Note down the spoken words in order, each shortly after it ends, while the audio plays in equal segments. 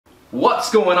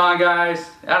What's going on, guys?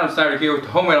 Adam Snyder here with the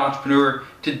Homemade Entrepreneur.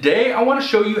 Today I want to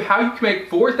show you how you can make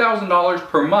 $4,000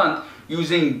 per month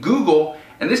using Google,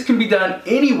 and this can be done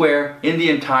anywhere in the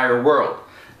entire world.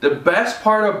 The best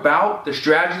part about the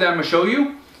strategy that I'm going to show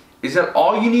you is that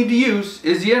all you need to use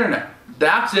is the internet.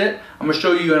 That's it. I'm going to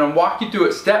show you and I'll walk you through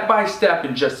it step by step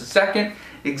in just a second,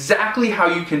 exactly how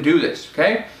you can do this,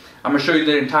 okay? I'm going to show you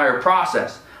the entire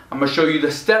process. I'm going to show you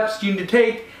the steps you need to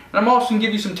take, and I'm also going to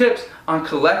give you some tips on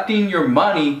collecting your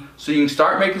money so you can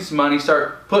start making some money,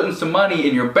 start putting some money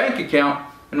in your bank account,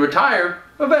 and retire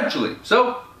eventually.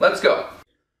 So, let's go.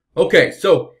 Okay,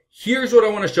 so here's what I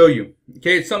want to show you.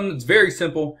 Okay, it's something that's very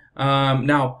simple.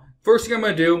 Now, first thing I'm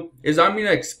going to do is I'm going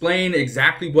to explain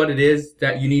exactly what it is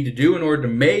that you need to do in order to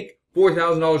make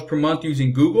 $4,000 per month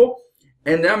using Google.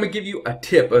 And then I'm going to give you a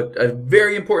tip, a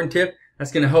very important tip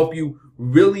that's going to help you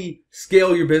really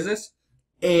scale your business.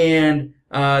 And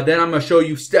then I'm going to show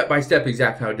you step by step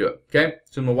exactly how to do it. Okay,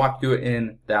 so I'm going to walk through it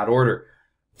in that order.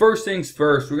 First things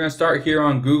first, we're going to start here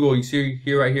on Google. You see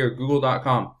here, right here,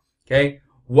 google.com. Okay,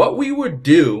 what we would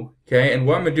do, okay, and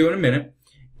what I'm going to do in a minute,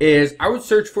 is I would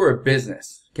search for a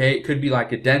business. Okay, it could be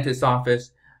like a dentist's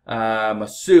office,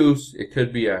 masseuse, it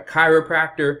could be a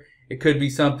chiropractor, it could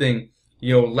be something,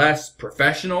 you know, less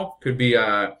professional, could be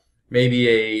maybe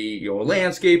a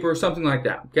landscaper or something like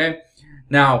that. Okay,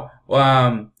 now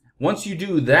once you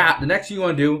do that, the next thing you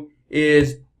want to do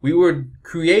is we would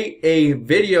create a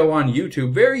video on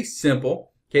YouTube, very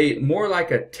simple, okay, more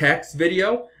like a text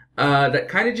video that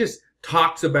kind of just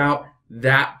talks about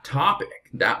that topic,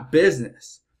 that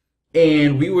business,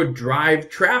 and we would drive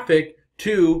traffic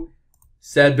to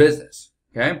said business.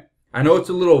 Okay, I know it's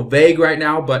a little vague right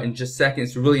now, but in just seconds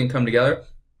it's really gonna come together.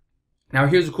 Now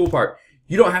here's the cool part: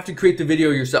 you don't have to create the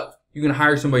video yourself. You can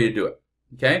hire somebody to do it.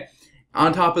 Okay,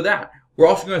 on top of that, we're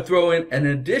also going to throw in an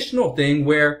additional thing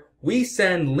where we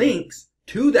send links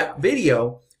to that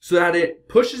video so that it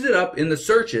pushes it up in the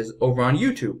searches over on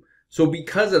YouTube. So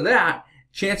because of that,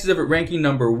 chances of it ranking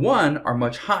 #1 are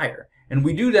much higher. And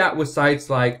we do that with sites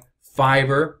like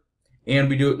Fiverr, and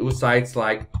we do it with sites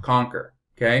like Conquer.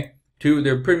 Okay,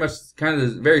 they're pretty much kind of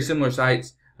very similar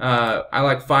sites. I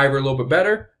like Fiverr a little bit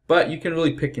better, but you can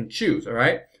really pick and choose. All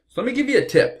right, so let me give you a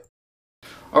tip.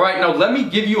 All right, now let me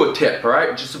give you a tip, all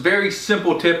right? Just a very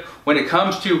simple tip when it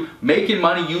comes to making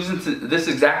money using this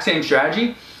exact same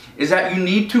strategy, is that you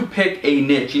need to pick a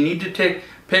niche. You need to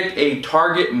pick a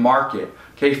target market,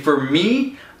 okay? For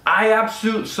me, I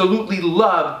absolutely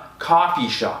love coffee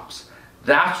shops.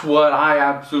 That's what I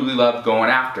absolutely love going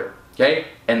after, okay?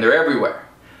 And they're everywhere.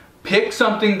 Pick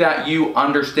something that you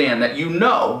understand, that you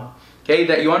know, okay?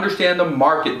 That you understand the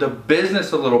market, the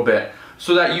business a little bit,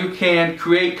 so that you can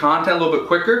create content a little bit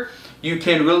quicker. You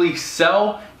can really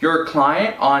sell your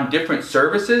client on different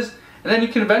services, and then you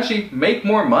can eventually make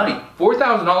more money.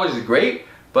 $4,000 is great,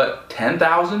 but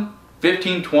 $10,000,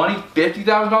 $15,000, $20,000,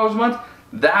 $50,000 a month,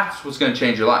 that's what's gonna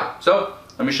change your life. So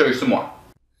let me show you some more.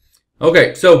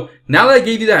 Okay, so now that I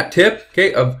gave you that tip,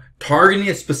 okay, of targeting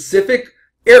a specific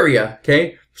area,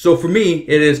 okay, so for me,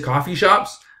 it is coffee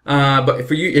shops, but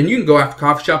for you, and you can go after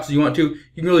coffee shops if you want to,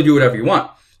 you can really do whatever you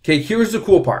want. Okay, here's the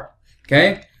cool part.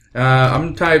 Okay,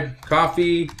 I'm gonna type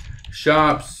coffee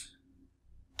shops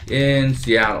in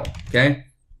Seattle. Okay,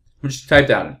 I'm just type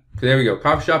that in. Okay, there we go,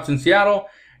 coffee shops in Seattle,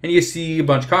 and you see a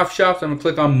bunch of coffee shops. I'm gonna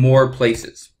click on more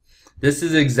places. This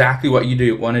is exactly what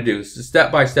you want to do. This is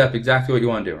step by step, exactly what you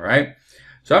want to do. All right.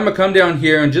 So I'm gonna come down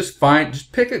here and just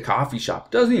pick a coffee shop.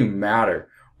 It doesn't even matter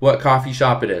what coffee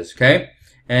shop it is. Okay,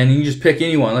 and you can just pick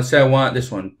any one. Let's say I want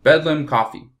this one, Bedlam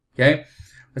Coffee. Okay.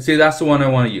 Let's say that's the one I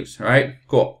want to use. All right,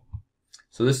 cool.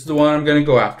 So this is the one I'm going to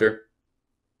go after.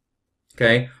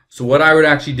 Okay, so what I would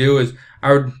actually do is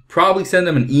I would probably send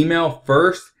them an email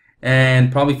first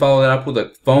and probably follow that up with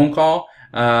a phone call.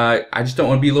 I just don't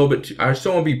want to be I just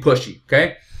don't want to be pushy.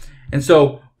 Okay, and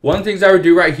so one of the things I would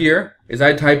do right here is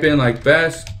I'd type in like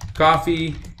best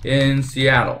coffee in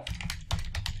Seattle.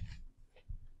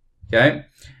 Okay,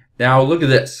 now look at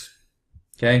this.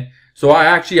 Okay, so I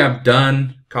actually have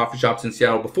done coffee shops in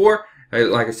Seattle before.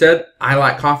 Like I said, I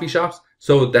like coffee shops,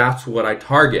 so that's what I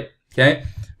target. Okay,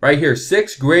 right here,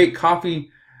 6 great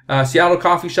Seattle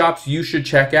coffee shops you should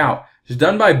check out. It's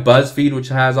done by BuzzFeed, which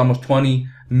has almost 20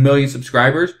 million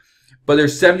subscribers, but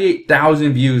there's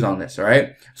 78,000 views on this. All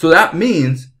right, so that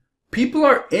means people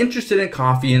are interested in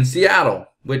coffee in Seattle,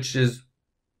 which is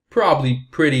probably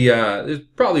pretty. There's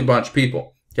probably a bunch of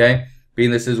people. Okay,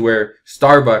 being this is where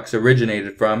Starbucks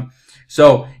originated from.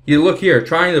 So you look here,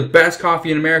 trying the best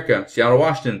coffee in America, Seattle,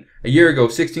 Washington, a year ago,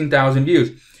 16,000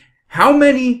 views. How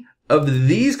many of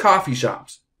these coffee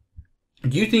shops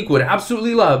do you think would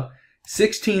absolutely love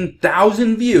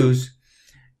 16,000 views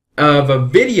of a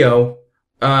video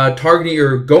targeting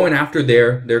or going after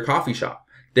their coffee shop.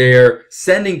 They're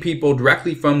sending people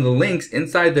directly from the links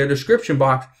inside their description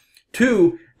box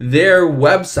to their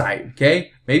website,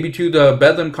 okay? Maybe to the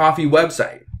Bedlam Coffee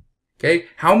website, okay?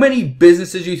 How many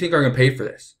businesses do you think are going to pay for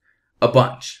this? A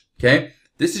bunch, okay?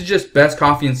 This is just Best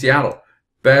Coffee in Seattle.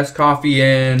 Best Coffee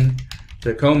in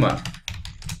Tacoma,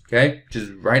 okay? Which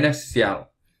is right next to Seattle,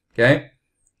 okay?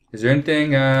 Is there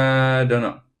anything, don't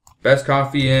know. Best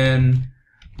Coffee in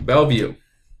Bellevue,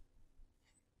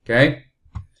 okay?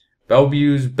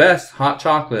 Bellevue's Best Hot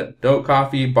Chocolate, Dope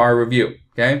Coffee Bar Review,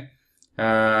 okay?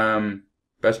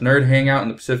 Best Nerd Hangout in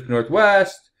the Pacific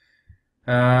Northwest.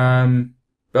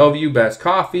 Bellevue Best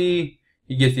Coffee.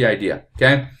 You get the idea,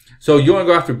 okay? So you want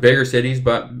to go after bigger cities,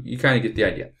 but you kind of get the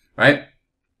idea, right?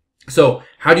 So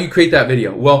how do you create that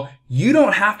video? Well, you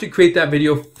don't have to create that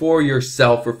video for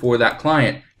yourself or for that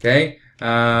client, okay?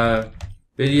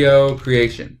 Video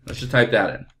creation. Let's just type that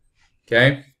in,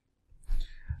 okay?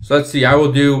 So let's see. I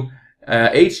will do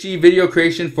HD video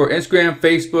creation for Instagram,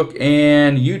 Facebook,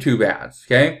 and YouTube ads,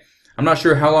 okay? I'm not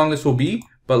sure how long this will be,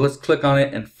 but let's click on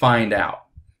it and find out,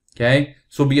 okay?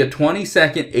 This will be a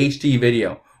 20-second HD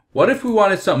video. What if we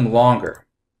wanted something longer,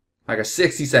 like a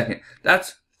 60-second?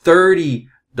 That's $30.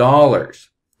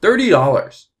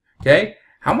 $30, okay?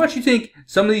 How much do you think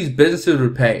some of these businesses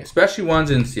would pay, especially ones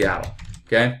in Seattle,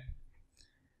 okay?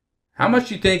 How much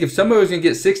do you think if somebody was going to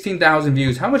get 16,000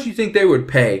 views, how much do you think they would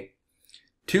pay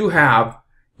to have,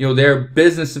 you know, their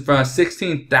business in front of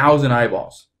 16,000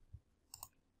 eyeballs?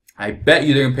 I bet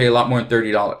you they're going to pay a lot more than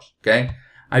 $30, okay?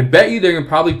 I bet you they're going to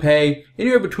probably pay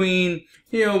anywhere between,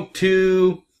 you know,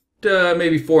 $200 to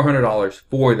maybe $400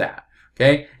 for that,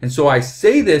 okay? And so I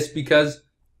say this because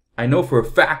I know for a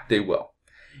fact they will.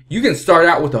 You can start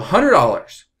out with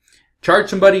 $100. Charge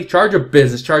somebody, charge a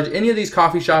business, charge any of these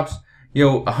coffee shops, you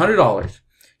know, $100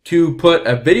 to put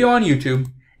a video on YouTube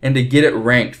and to get it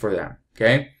ranked for them,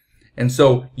 okay? And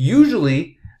so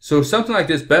usually, so something like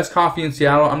this, Best Coffee in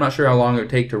Seattle, I'm not sure how long it would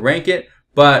take to rank it,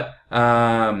 but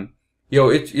you know,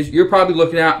 you're probably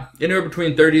looking at anywhere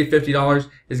between $30 to $50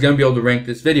 is going to be able to rank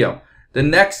this video. The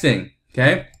next thing,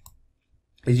 okay,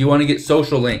 is you want to get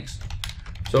social links.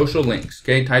 Social links,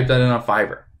 okay? Type that in on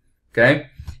Fiverr, okay?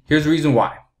 Here's the reason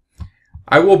why.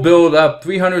 I will build up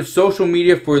 300 social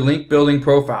media for link building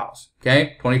profiles,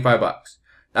 okay? 25 bucks.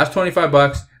 That's 25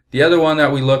 bucks. The other one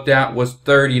that we looked at was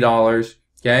 $30,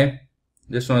 okay?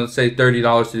 This one, let's say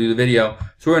 $30 to do the video.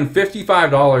 So we're in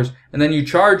 $55, and then you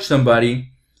charge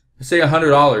somebody, let's say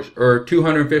 $100 or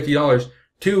 $250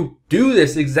 to do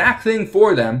this exact thing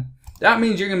for them. That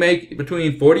means you're going to make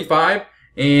between $45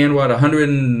 and what,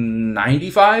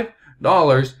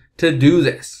 $195 to do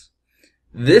this.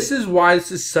 This is why this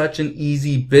is such an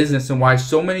easy business and why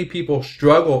so many people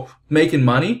struggle making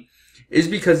money is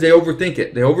because they overthink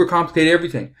it. They overcomplicate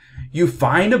everything. You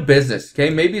find a business, okay?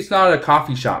 Maybe it's not a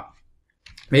coffee shop.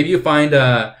 Maybe you find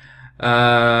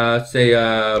say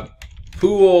a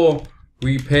pool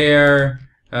repair,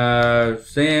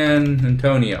 San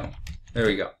Antonio. There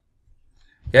we go.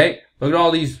 Okay? Look at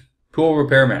all these pool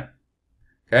repairmen.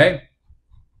 Okay?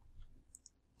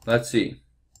 Let's see.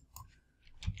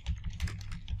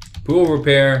 Pool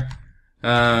repair,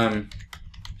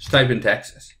 just type in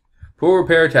Texas. Pool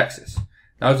repair, Texas.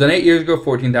 That was done 8 years ago,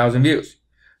 14,000 views.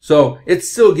 So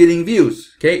it's still getting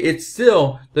views. Okay? It's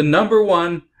still the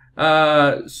 #1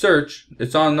 search.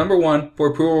 It's on #1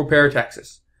 for pool repair,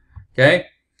 Texas. Okay?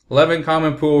 11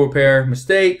 common pool repair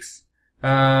mistakes.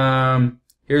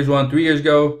 Here's one 3 years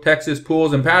ago. Texas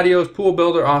pools and patios. Pool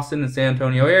builder, Austin and San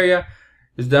Antonio area. It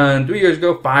was done 3 years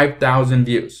ago. 5,000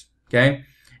 views. Okay?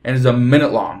 And it's a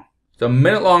minute long. It's a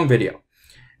minute long video.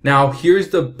 Now, here's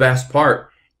the best part.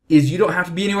 Is you don't have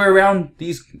to be anywhere around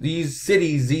these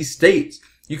cities, these states.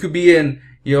 You could be in,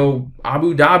 you know,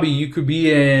 Abu Dhabi. You could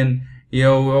be in, you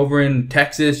know, over in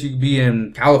Texas. You could be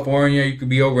in California. You could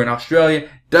be over in Australia.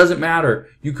 Doesn't matter.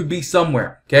 You could be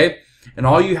somewhere. Okay? And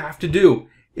all you have to do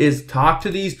is talk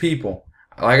to these people.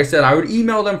 Like I said, I would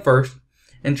email them first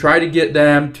and try to get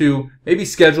them to maybe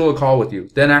schedule a call with you.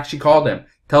 Then actually call them.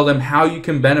 Tell them how you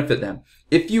can benefit them.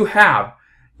 If you have,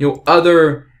 you know,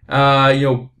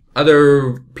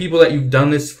 other people that you've done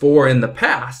this for in the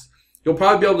past, you'll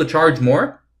probably be able to charge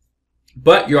more,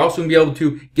 but you're also going to be able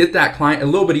to get that client a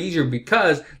little bit easier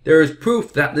because there is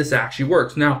proof that this actually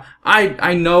works. Now,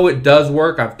 I know it does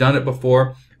work. I've done it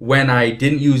before when I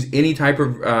didn't use any type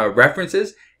of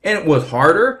references, and it was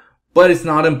harder, but it's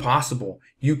not impossible.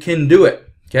 You can do it,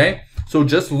 okay? So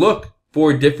just look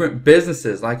for different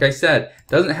businesses. Like I said,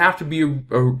 doesn't have to be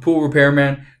a pool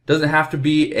repairman, doesn't have to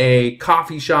be a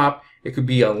coffee shop. It could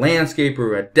be a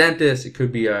landscaper, a dentist. It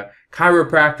could be a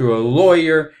chiropractor, a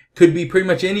lawyer. It could be pretty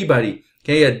much anybody.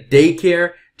 Okay, a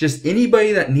daycare. Just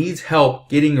anybody that needs help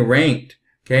getting ranked.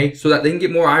 Okay, so that they can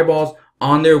get more eyeballs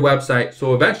on their website.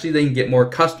 So eventually they can get more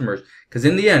customers. Because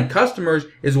in the end, customers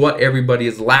is what everybody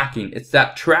is lacking. It's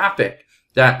that traffic.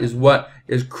 That is what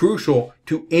is crucial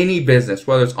to any business,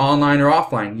 whether it's online or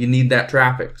offline. You need that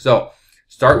traffic. So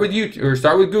start with YouTube or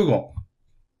start with Google.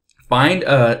 Find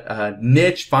a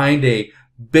niche, find a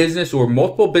business or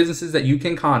multiple businesses that you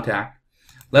can contact.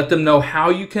 Let them know how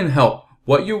you can help,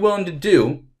 what you're willing to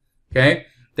do. Okay.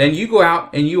 Then you go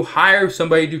out and you hire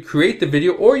somebody to create the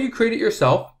video, or you create it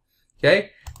yourself.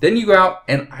 Okay. Then you go out,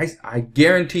 and I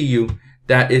guarantee you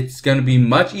that it's going to be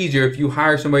much easier if you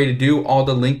hire somebody to do all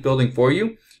the link building for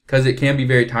you, because it can be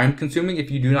very time consuming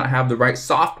if you do not have the right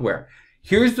software.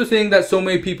 Here's the thing that so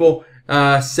many people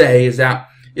say is that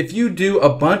if you do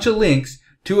a bunch of links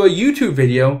to a YouTube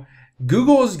video,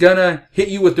 Google is going to hit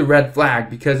you with the red flag,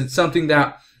 because it's something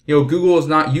that, Google is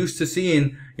not used to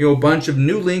seeing, a bunch of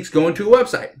new links going to a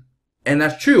website. And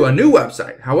that's true, a new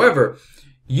website. However,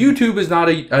 YouTube is not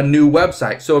a new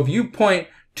website. So if you point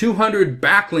 200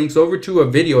 backlinks over to a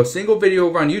video, a single video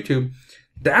over on YouTube,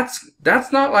 that's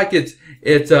not like it's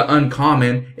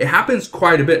uncommon. It happens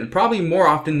quite a bit, and probably more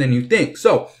often than you think.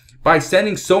 So by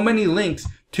sending so many links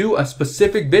to a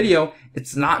specific video,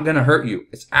 it's not going to hurt you.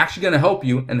 It's actually going to help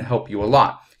you, and help you a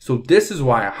lot. So this is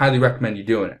why I highly recommend you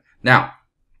doing it. Now,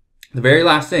 the very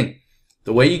last thing,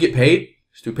 the way you get paid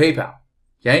is through PayPal.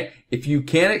 Okay? If you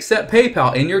can't accept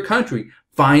PayPal in your country,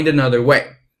 find another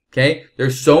way. Okay,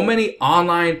 there's so many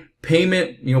online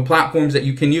payment, platforms that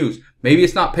you can use. Maybe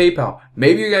it's not PayPal.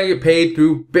 Maybe you're going to get paid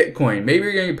through Bitcoin. Maybe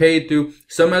you're going to get paid through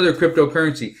some other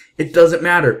cryptocurrency. It doesn't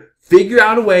matter. Figure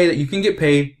out a way that you can get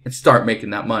paid and start making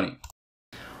that money.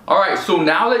 Alright, so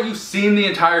now that you've seen the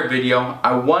entire video,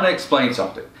 I want to explain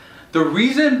something. The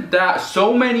reason that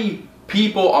so many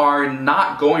people are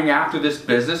not going after this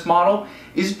business model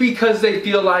is because they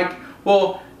feel like,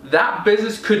 well, that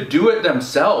business could do it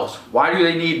themselves. Why do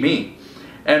they need me?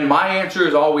 And my answer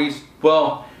is always,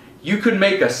 well, you could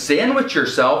make a sandwich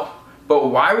yourself, but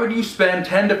why would you spend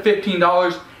 $10 to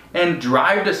 $15 and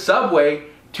drive to Subway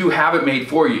to have it made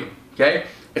for you? Okay?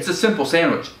 It's a simple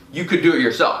sandwich. You could do it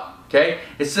yourself. Okay?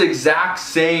 It's the exact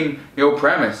same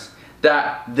premise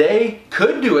that they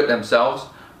could do it themselves,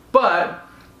 but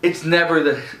it's never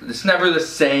the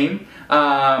same.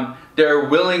 They're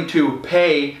willing to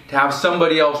pay to have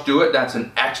somebody else do it that's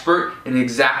an expert in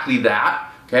exactly that.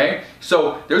 Okay,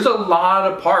 so there's a lot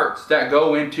of parts that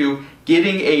go into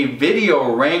getting a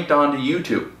video ranked onto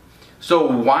YouTube. So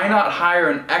why not hire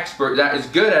an expert that is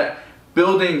good at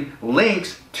building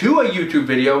links to a YouTube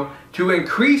video to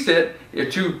increase it,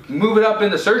 to move it up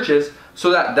in the searches,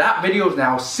 so that that video is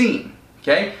now seen.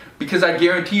 Okay, because I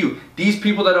guarantee you, these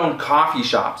people that own coffee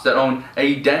shops, that own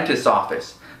a dentist's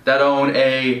office, that own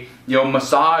a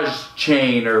massage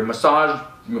chain or massage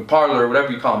parlor or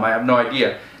whatever you call them, I have no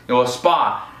idea, a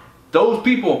spa, those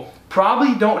people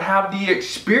probably don't have the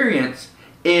experience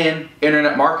in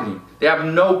internet marketing. They have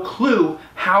no clue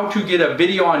how to get a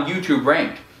video on YouTube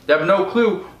ranked. They have no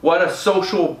clue what a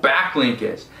social backlink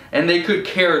is, and they could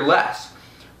care less.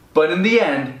 But in the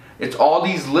end, it's all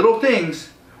these little things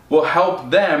will help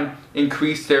them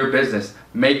increase their business,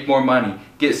 make more money,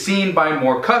 get seen by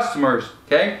more customers,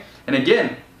 okay? And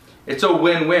again, it's a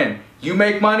win-win. You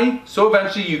make money, so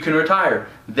eventually you can retire.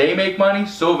 They make money,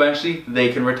 so eventually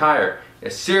they can retire.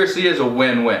 It seriously is a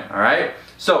win-win, all right?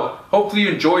 So, hopefully you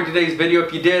enjoyed today's video.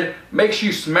 If you did, make sure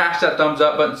you smash that thumbs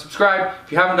up button, subscribe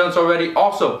if you haven't done so already.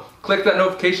 Also, click that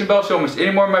notification bell so you don't miss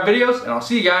any more of my videos, and I'll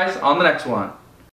see you guys on the next one.